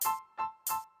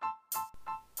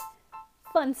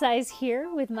Fun Size here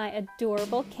with my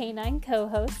adorable canine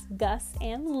co-hosts Gus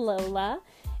and Lola,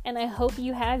 and I hope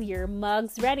you have your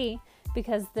mugs ready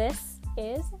because this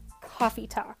is Coffee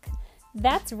Talk.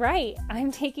 That's right,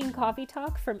 I'm taking Coffee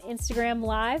Talk from Instagram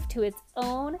Live to its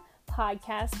own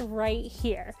podcast right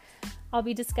here. I'll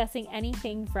be discussing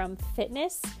anything from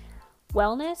fitness,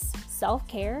 wellness,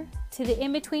 self-care, to the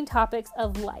in-between topics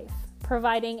of life,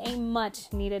 providing a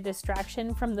much-needed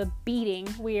distraction from the beating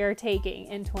we are taking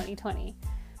in 2020.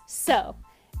 So,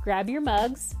 grab your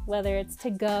mugs, whether it's to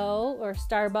go or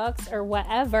Starbucks or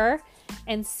whatever,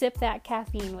 and sip that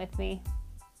caffeine with me.